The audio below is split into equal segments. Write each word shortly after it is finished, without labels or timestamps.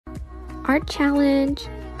Art challenge.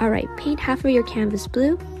 Alright, paint half of your canvas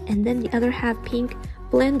blue and then the other half pink.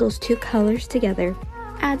 Blend those two colors together.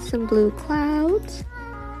 Add some blue clouds.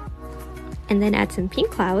 And then add some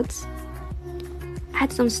pink clouds.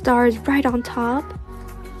 Add some stars right on top.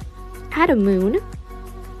 Add a moon.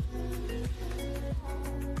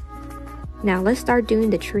 Now let's start doing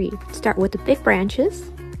the tree. Start with the big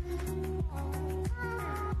branches.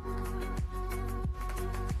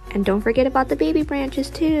 And don't forget about the baby branches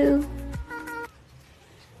too.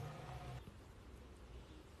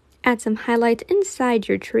 Add some highlights inside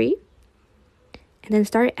your tree. And then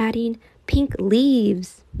start adding pink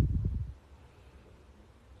leaves.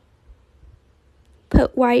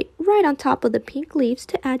 Put white right on top of the pink leaves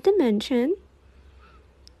to add dimension.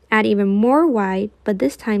 Add even more white, but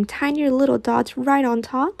this time tinier little dots right on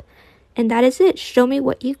top. And that is it. Show me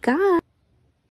what you got.